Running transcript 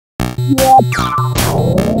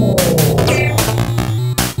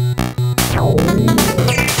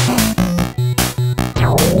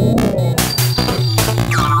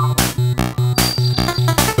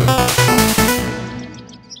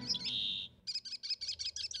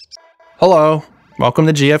Hello, welcome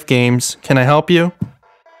to GFGames. Can I help you?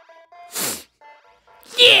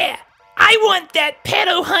 Yeah! I want that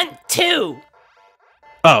pedo hunt too!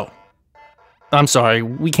 Oh, I'm sorry,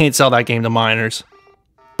 we can't sell that game to minors.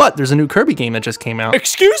 But there's a new Kirby game that just came out.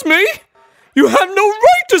 Excuse me? You have no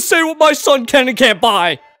right to say what my son can and can't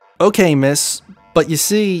buy! Okay, miss, but you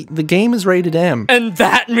see, the game is rated M. And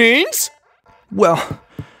that means? Well,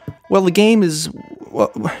 the game is...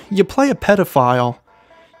 Well, you play a pedophile,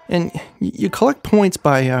 and you collect points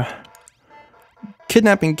by,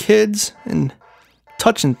 kidnapping kids and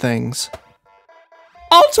touching things.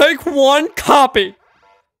 I'll take one copy!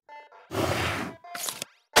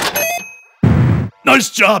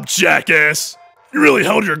 Nice job, jackass! You really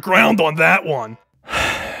held your ground on that one.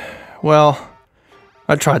 Well,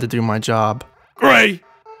 I tried to do my job. Gray,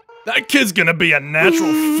 that kid's gonna be a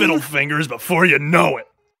natural fiddle fingers before you know it.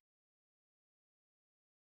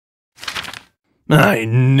 I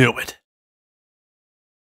knew it.